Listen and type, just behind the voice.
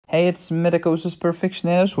Hey, it's Medicosis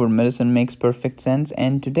Perfectionist, where medicine makes perfect sense,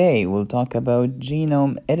 and today we'll talk about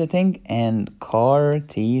genome editing and CAR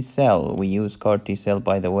T-cell. We use CAR T-cell,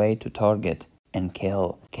 by the way, to target and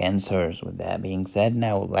kill cancers. With that being said,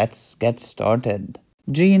 now let's get started.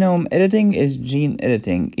 Genome editing is gene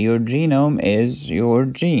editing. Your genome is your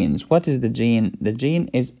genes. What is the gene? The gene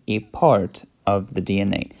is a part of the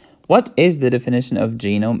DNA. What is the definition of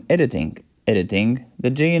genome editing? Editing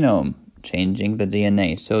the genome. Changing the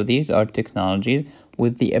DNA. So these are technologies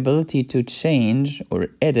with the ability to change or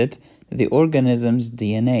edit the organism's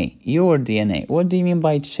DNA, your DNA. What do you mean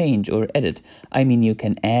by change or edit? I mean you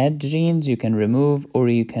can add genes, you can remove, or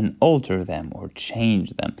you can alter them or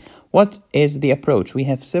change them. What is the approach? We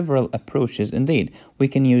have several approaches indeed. We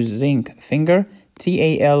can use zinc finger,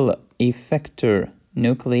 TAL effector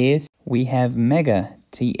nuclease. We have mega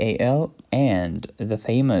TAL and the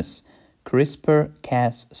famous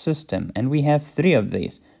CRISPR-Cas system, and we have three of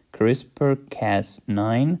these: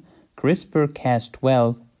 CRISPR-Cas9,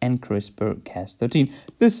 CRISPR-Cas12, and CRISPR-Cas13.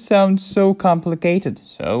 This sounds so complicated,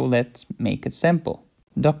 so let's make it simple.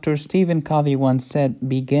 Dr. Stephen Covey once said,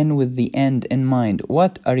 "Begin with the end in mind.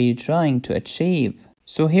 What are you trying to achieve?"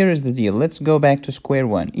 So here is the deal. Let's go back to square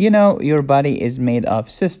one. You know, your body is made of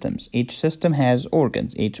systems. Each system has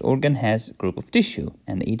organs. Each organ has a group of tissue,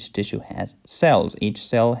 and each tissue has cells. Each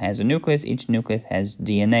cell has a nucleus. Each nucleus has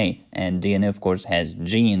DNA, and DNA, of course, has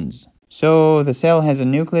genes. So the cell has a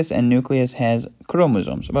nucleus, and nucleus has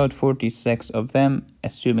chromosomes, about 46 of them,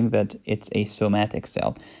 assuming that it's a somatic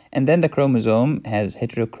cell. And then the chromosome has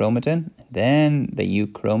heterochromatin, then the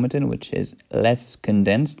euchromatin, which is less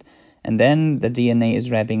condensed, and then the DNA is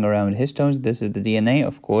wrapping around histones. This is the DNA.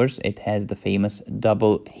 Of course, it has the famous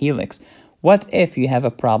double helix. What if you have a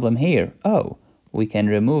problem here? Oh, we can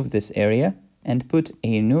remove this area and put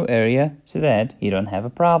a new area so that you don't have a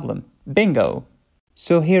problem. Bingo!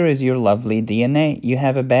 So here is your lovely DNA. You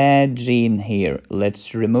have a bad gene here.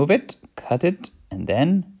 Let's remove it, cut it, and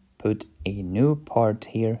then put a new part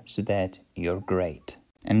here so that you're great.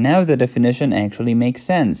 And now the definition actually makes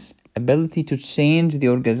sense. Ability to change the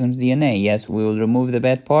organism's DNA. Yes, we will remove the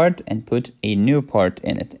bad part and put a new part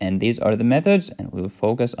in it. And these are the methods, and we will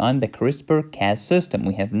focus on the CRISPR-Cas system.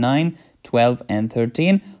 We have 9, 12, and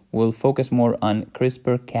 13. We'll focus more on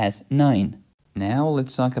CRISPR-Cas9. Now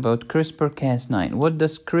let's talk about CRISPR-Cas9. What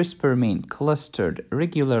does CRISPR mean? Clustered,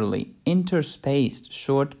 regularly, interspaced,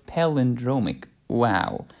 short, palindromic.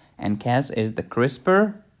 Wow. And Cas is the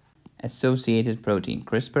CRISPR associated protein.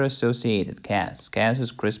 CRISPR associated, Cas. Cas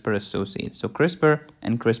is CRISPR associated. So CRISPR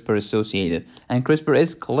and CRISPR associated. And CRISPR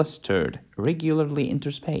is clustered, regularly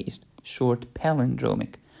interspaced, short,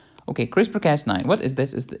 palindromic. Okay, CRISPR-Cas9. What is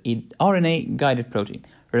this? It's the RNA guided protein.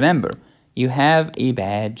 Remember, you have a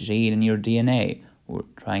bad gene in your DNA. We're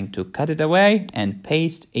trying to cut it away and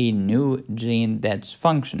paste a new gene that's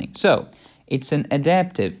functioning. So it's an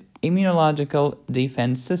adaptive immunological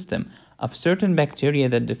defense system of certain bacteria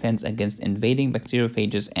that defends against invading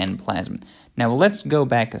bacteriophages and plasmid. Now let's go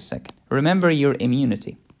back a second. Remember your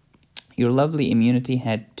immunity. Your lovely immunity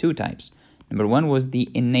had two types. Number one was the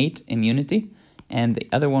innate immunity, and the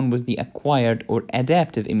other one was the acquired or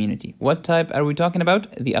adaptive immunity. What type are we talking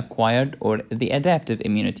about? The acquired or the adaptive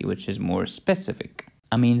immunity, which is more specific.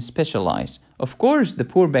 I mean specialized. Of course, the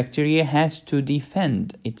poor bacteria has to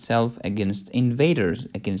defend itself against invaders,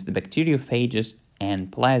 against the bacteriophages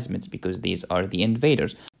and plasmids, because these are the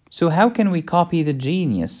invaders. So how can we copy the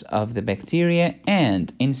genius of the bacteria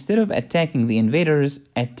and, instead of attacking the invaders,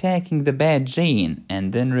 attacking the bad gene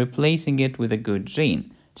and then replacing it with a good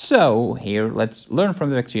gene? So here, let's learn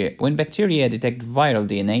from the bacteria. When bacteria detect viral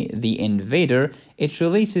DNA, the invader, it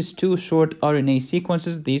releases two short RNA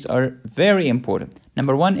sequences. These are very important.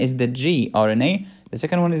 Number one is the G RNA. The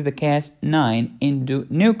second one is the Cas9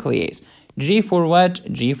 endonuclease. G for what?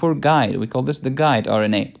 G for guide. We call this the guide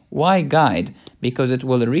RNA. Why guide? Because it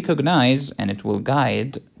will recognize and it will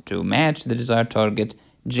guide to match the desired target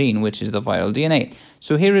gene, which is the viral DNA.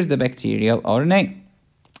 So here is the bacterial RNA.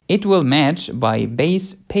 It will match by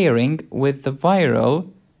base pairing with the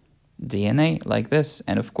viral DNA, like this.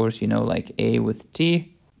 And of course, you know, like A with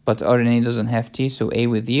T, but RNA doesn't have T, so A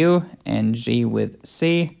with U, and G with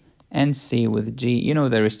C, and C with G. You know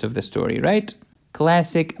the rest of the story, right?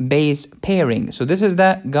 Classic base pairing. So this is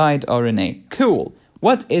the guide RNA. Cool.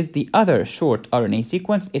 What is the other short RNA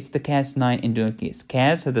sequence? It's the Cas9 endonuclease.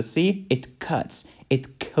 Cas, the C, it cuts,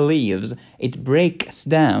 it cleaves, it breaks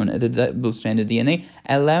down the double-stranded DNA,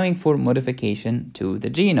 allowing for modification to the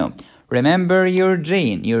genome. Remember your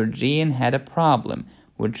gene. Your gene had a problem.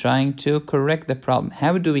 We're trying to correct the problem.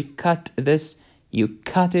 How do we cut this You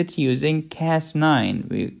cut it using Cas9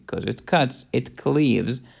 because it cuts, it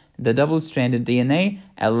cleaves the double-stranded DNA,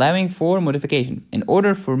 allowing for modification. In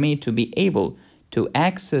order for me to be able to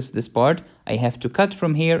access this part, I have to cut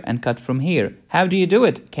from here and cut from here. How do you do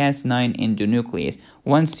it? Cas9 endonuclease.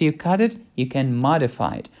 Once you cut it, you can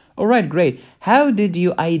modify it. All right, great. How did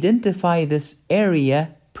you identify this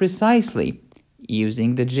area precisely?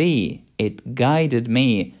 Using the G. It guided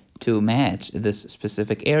me to match this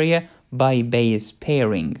specific area by base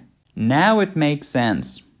pairing. Now it makes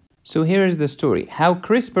sense. So here is the story. How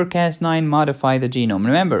CRISPR-Cas9 modify the genome.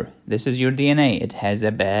 Remember, this is your DNA. It has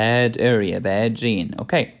a bad area, bad gene.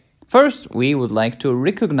 Okay. First, we would like to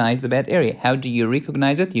recognize the bad area. How do you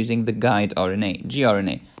recognize it? Using the guide RNA,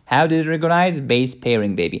 gRNA. How did it recognize? Base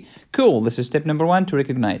pairing, baby. Cool. This is step number 1 to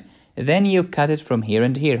recognize. Then you cut it from here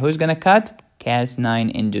and here. Who's going to cut?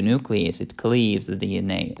 Cas9 endonuclease. It cleaves the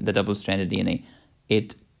DNA, the double-stranded DNA.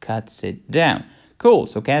 It cuts it down. Cool,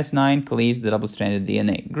 so Cas9 cleaves the double-stranded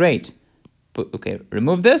DNA. Great. Okay,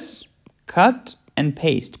 remove this, cut, and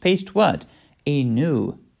paste. Paste what? A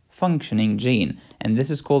new functioning gene. And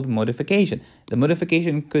this is called modification. The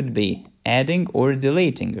modification could be adding or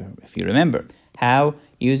deleting, if you remember. How?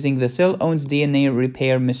 Using the cell owns DNA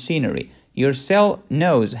repair machinery. Your cell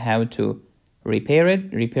knows how to repair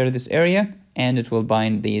it, repair this area, and it will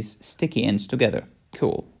bind these sticky ends together.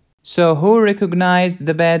 Cool. So who recognized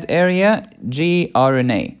the bad area?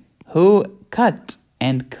 gRNA. Who cut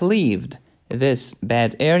and cleaved this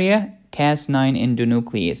bad area? Cas9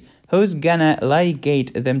 endonuclease. Who's gonna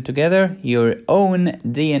ligate them together? Your own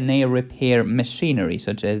DNA repair machinery,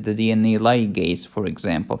 such as the DNA ligase, for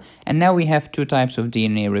example. And now we have 2 types of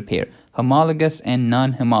DNA repair, homologous and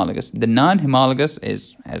non-homologous. The non-homologous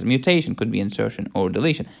has mutation, could be insertion or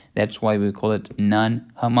deletion. That's why we call it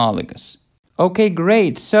non-homologous. Okay,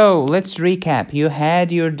 great. So let's recap. You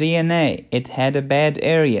had your DNA. It had a bad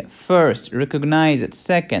area. First, recognize it.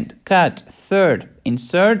 Second, cut. Third,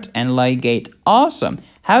 insert and ligate. Awesome.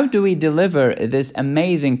 How do we deliver this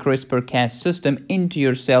amazing CRISPR-Cas system into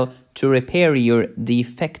your cell to repair your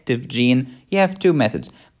defective gene? You have 2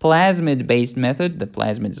 methods. Plasmid-based method. The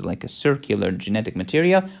plasmid is like a circular genetic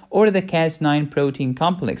material, or the Cas9 protein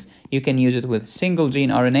complex. You can use it with single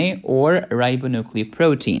gene RNA or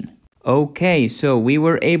ribonucleoprotein. Okay, so we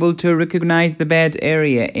were able to recognize the bad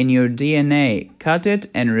area in your DNA, cut it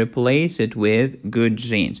and replace it with good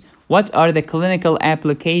genes. What are the clinical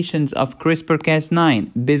applications of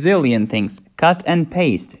CRISPR-Cas9? Bazillion things. Cut and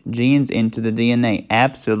paste genes into the DNA.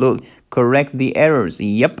 Absolutely. Correct the errors.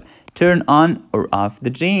 Yep. Turn on or off the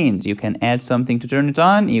genes. You can add something to turn it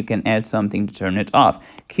on. You can add something to turn it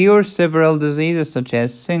off. Cure several diseases such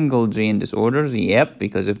as single gene disorders. Yep,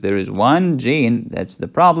 because if there is one gene, that's the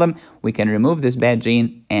problem. We can remove this bad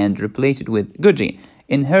gene and replace it with good gene.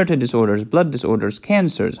 Inherited disorders, blood disorders,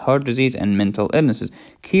 cancers, heart disease, and mental illnesses.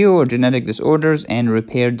 Cure genetic disorders and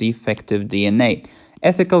repair defective DNA.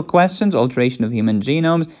 Ethical questions, alteration of human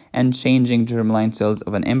genomes, and changing germline cells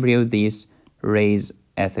of an embryo. These raise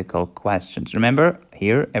ethical questions. Remember,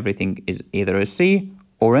 here everything is either a C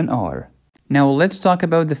or an R. Now let's talk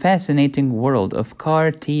about the fascinating world of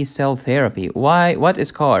CAR T-cell therapy. What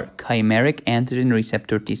is CAR? Chimeric antigen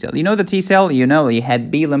receptor T-cell. You know the T-cell? You know you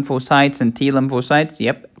had B lymphocytes and T lymphocytes?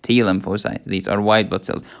 Yep, T lymphocytes. These are white blood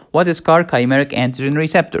cells. What is CAR? Chimeric antigen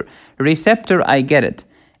receptor. Receptor, I get it.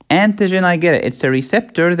 Antigen, I get it. It's a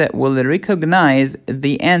receptor that will recognize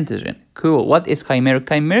the antigen. Cool. What is chimeric?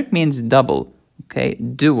 Chimeric means double. Okay,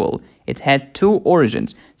 dual. It had 2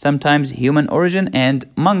 origins, sometimes human origin and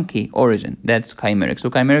monkey origin. That's chimeric. So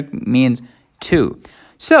chimeric means 2.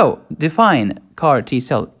 So define CAR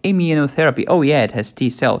T-cell. Immunotherapy. Oh yeah, it has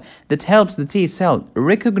T-cell. That helps the T-cell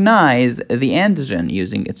recognize the antigen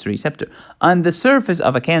using its receptor on the surface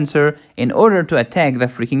of a cancer in order to attack the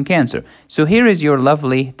freaking cancer. So here is your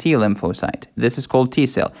lovely T lymphocyte. This is called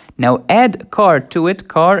T-cell. Now add CAR to it.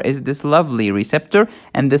 CAR is this lovely receptor,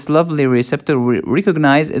 and this lovely receptor will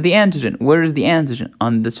recognize the antigen. Where is the antigen?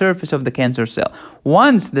 On the surface of the cancer cell.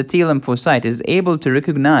 Once the T lymphocyte is able to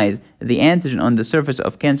recognize the antigen on the surface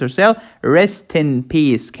of cancer cell, rest in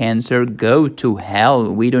peace, cancer. Go to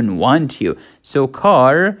hell. We don't want you. So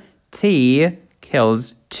CAR T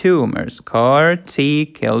kills tumors. CAR T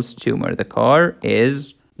kills tumor. The CAR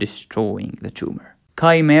is destroying the tumor.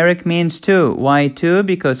 Chimeric means 2. Why 2?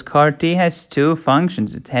 Because CAR T has 2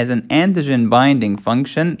 functions. It has an antigen binding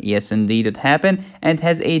function. Yes, indeed, it happened. And it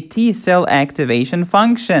has a T cell activation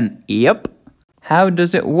function. Yep. How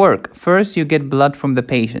does it work? First, you get blood from the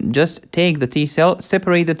patient. Just take the T cell,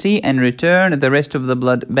 separate the T, and return the rest of the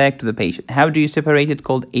blood back to the patient. How do you separate it?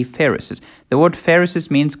 Called apheresis. The word pheresis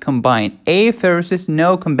means combine. Apheresis,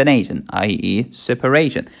 no combination, i.e.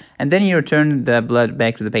 separation. And then you return the blood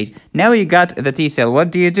back to the patient. Now you got the T cell. What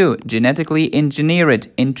do? Genetically engineer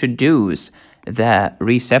it. Introduce the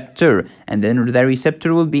receptor, and then the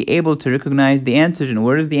receptor will be able to recognize the antigen.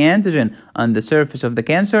 Where is the antigen? On the surface of the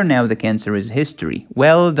cancer. Now the cancer is history.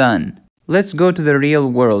 Well done. Let's go to the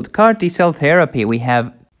real world. CAR T-cell therapy. We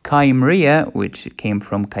have Kymriah, which came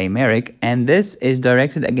from chimeric, and this is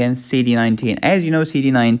directed against CD19. As you know,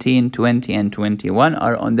 CD19, 20, and 21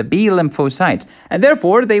 are on the B lymphocyte, and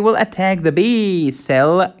therefore they will attack the B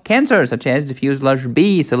cell cancer, such as diffuse large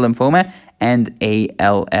B-cell lymphoma and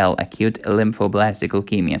ALL, acute lymphoblastic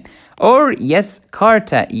leukemia. Or yes,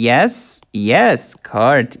 CARTA, yes,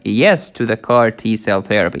 CART, yes to the CAR T-cell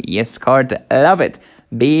therapy. Yes, CARTA, love it.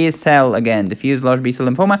 B-cell again, diffuse large B-cell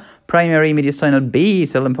lymphoma, primary mediastinal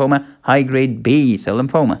B-cell lymphoma, high-grade B-cell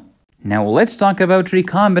lymphoma. Now let's talk about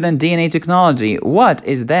recombinant DNA technology. What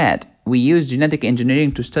is that? We use genetic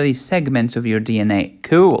engineering to study segments of your DNA.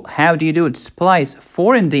 Cool. How do you do it? Splice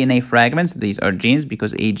foreign DNA fragments, these are genes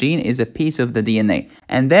because a gene is a piece of the DNA,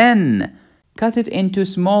 and then cut it into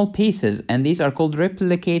small pieces, and these are called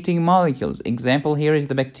replicating molecules. Example here is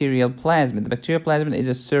the bacterial plasmid. The bacterial plasmid is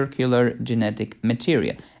a circular genetic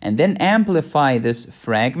material. And then amplify this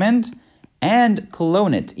fragment and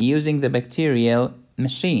clone it using the bacterial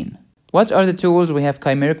machine. What are the tools? We have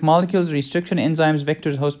chimeric molecules, restriction enzymes,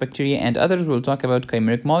 vectors, host bacteria, and others. We'll talk about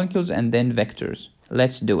chimeric molecules and then vectors.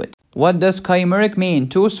 Let's do it. What does chimeric mean?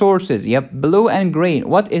 Two sources. Yep, blue and green.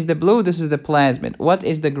 What is the blue? This is the plasmid. What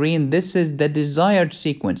is the green? This is the desired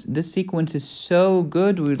sequence. This sequence is so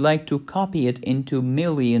good, we would like to copy it into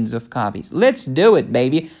millions of copies. Let's do it,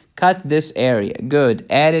 baby. Cut this area. Good.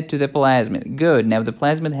 Add it to the plasmid. Good. Now the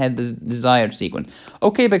plasmid had the desired sequence.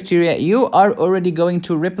 Okay, bacteria, you are already going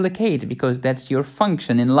to replicate because that's your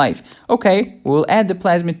function in life. Okay, we'll add the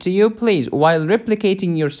plasmid to you, please. While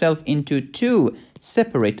replicating yourself into two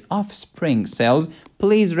separate offspring cells,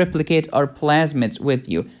 please replicate our plasmids with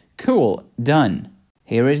you. Cool. Done.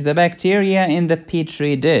 Here is the bacteria in the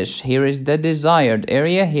petri dish. Here is the desired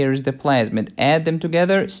area. Here is the plasmid. Add them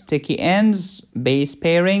together. Sticky ends, base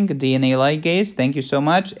pairing, DNA ligase. Thank you so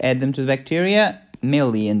much. Add them to the bacteria.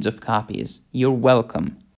 Millions of copies. You're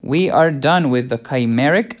welcome. We are done with the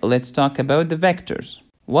chimeric. Let's talk about the vectors.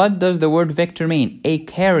 What does the word vector mean? A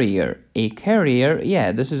carrier. A carrier,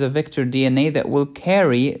 yeah, this is a vector DNA that will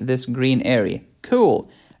carry this green area. Cool.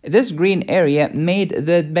 This green area made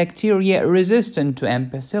the bacteria resistant to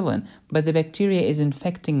ampicillin, but the bacteria is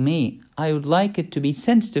infecting me. I would like it to be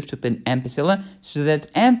sensitive to ampicillin so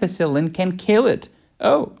that ampicillin can kill it.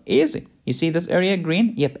 Oh, easy. You see this area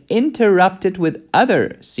green? Yep, interrupt it with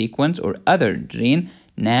other sequence or other gene.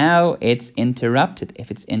 Now it's interrupted. If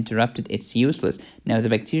it's interrupted, it's useless. Now the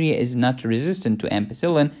bacteria is not resistant to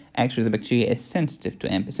ampicillin. Actually, the bacteria is sensitive to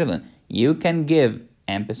ampicillin. You can give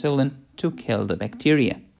ampicillin to kill the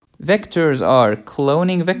bacteria. Vectors are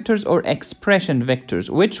cloning vectors or expression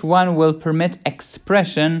vectors. Which one will permit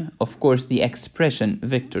expression? Of course, the expression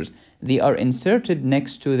vectors. They are inserted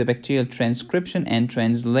next to the bacterial transcription and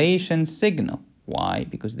translation signal. Why?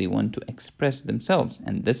 Because they want to express themselves,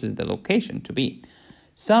 and this is the location to be.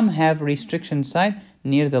 Some have restriction site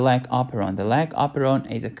near the lag operon. The lag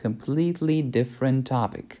operon is a completely different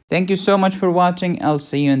topic. Thank you so much for watching. I'll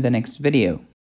see you in the next video.